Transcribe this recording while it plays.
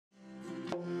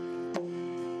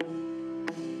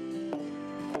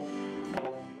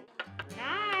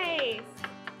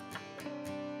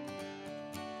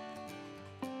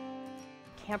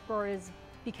Camp Roar is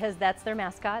because that's their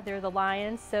mascot. They're the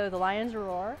lions, so the lions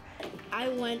roar. I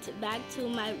went back to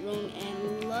my room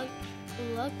and looked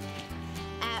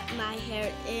at my hair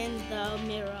in the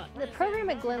mirror. The program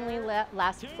at Glen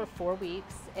lasted for 4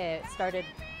 weeks. It started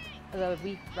the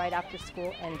week right after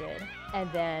school ended, and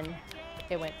then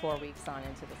it went 4 weeks on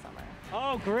into the summer.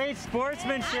 Oh, great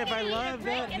sportsmanship. I love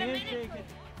that handshake.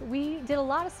 We did a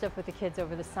lot of stuff with the kids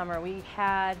over the summer. We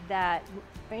had that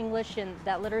English and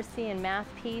that literacy and math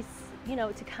piece, you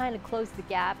know, to kind of close the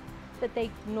gap that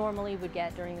they normally would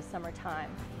get during the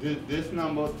summertime. This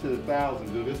number to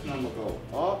 1,000, do this number go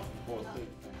up or 6?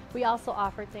 We also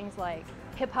offered things like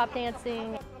hip-hop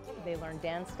dancing. They learned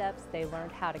dance steps. They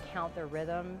learned how to count their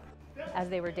rhythm as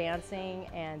they were dancing,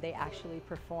 and they actually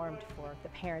performed for the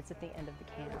parents at the end of the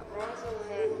camp.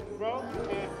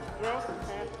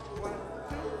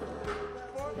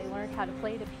 They learned how to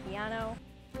play the piano.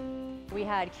 We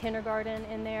had kindergarten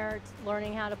in there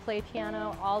learning how to play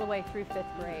piano all the way through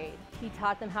 5th grade. He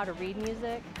taught them how to read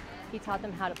music. He taught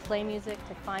them how to play music,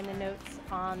 to find the notes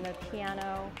on the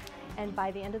piano. And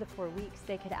by the end of the 4 weeks,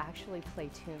 they could actually play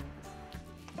tunes.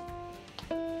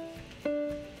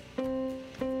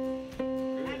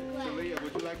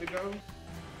 Would you like to go?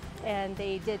 And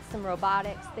they did some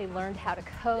robotics. They learned how to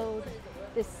code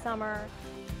this summer.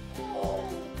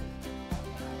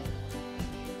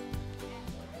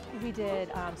 We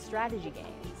did strategy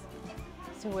games,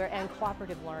 and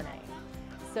cooperative learning.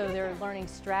 So they're learning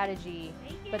strategy,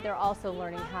 but they're also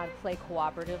learning how to play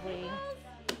cooperatively.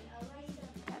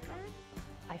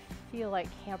 I feel like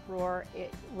Camp Roar,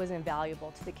 it was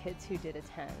invaluable to the kids who did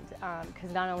attend,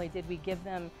 because not only did we give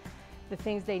them the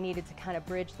things they needed to kind of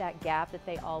bridge that gap that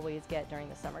they always get during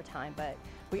the summertime, but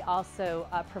we also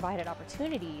provided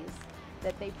opportunities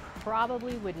that they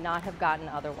probably would not have gotten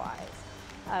otherwise.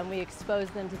 We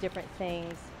exposed them to different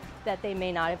things that they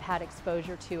may not have had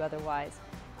exposure to otherwise.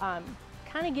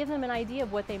 Kind of give them an idea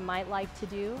of what they might like to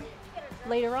do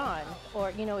later on,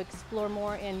 or explore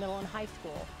more in middle and high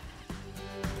school.